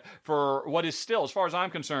idea for what is still, as far as I'm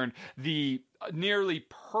concerned, the nearly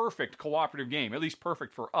perfect cooperative game, at least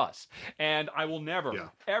perfect for us. And I will never,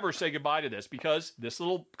 ever say goodbye to this, because this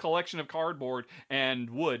little collection of cardboard and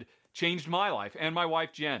wood changed my life and my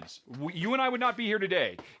wife Jen's. You and I would not be here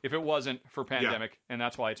today if it wasn't for Pandemic, and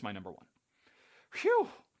that's why it's my number 1. Phew.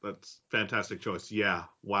 That's fantastic choice. Yeah.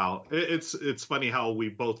 Wow. It's funny how we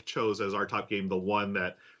both chose as our top game the one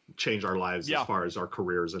that changed our lives as far as our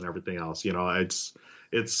careers and everything else. It's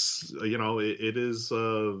it is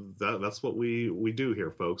that's what we do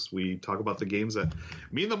here, folks. We talk about the games that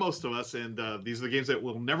mean the most to us, and these are the games that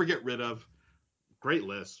we'll never get rid of. Great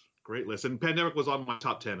list. And Pandemic was on my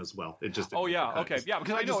top 10 as well. It just didn't okay. Yeah,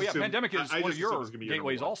 because I know, Pandemic is one of your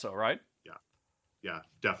gateways also, right? Yeah,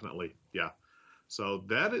 definitely. Yeah. So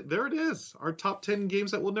there it is. Our top 10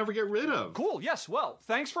 games that we'll never get rid of. Cool. Yes. Well,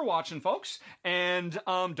 thanks for watching, folks. And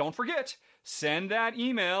don't forget, send that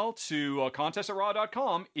email to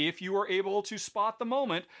contest@rahdo.com if you were able to spot the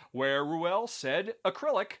moment where Ruel said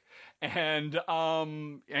acrylic, and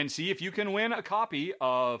see if you can win a copy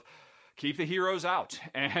of Keep the Heroes Out.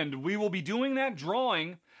 And we will be doing that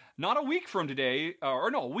drawing not a week from today,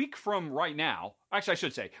 a week from right now. Actually, I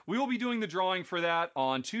should say, we will be doing the drawing for that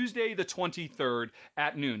on Tuesday the 23rd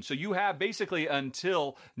at noon. So you have basically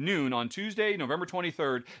until noon on Tuesday, November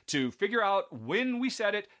 23rd, to figure out when we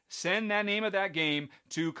set it, send that name of that game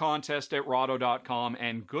to contest@rahdo.com,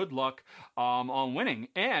 and good luck on winning.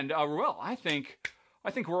 And Ruel, I think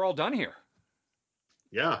we're all done here.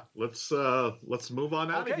 Yeah, let's move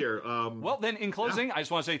on out of here. Well, then, in closing, I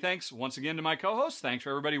just want to say thanks once again to my co-hosts. Thanks for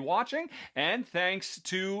everybody watching, and thanks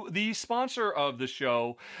to the sponsor of the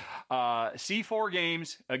show, C4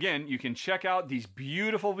 Games. Again, you can check out these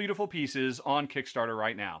beautiful, beautiful pieces on Kickstarter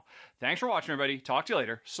right now. Thanks for watching, everybody. Talk to you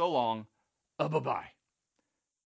later. So long. Bye-bye.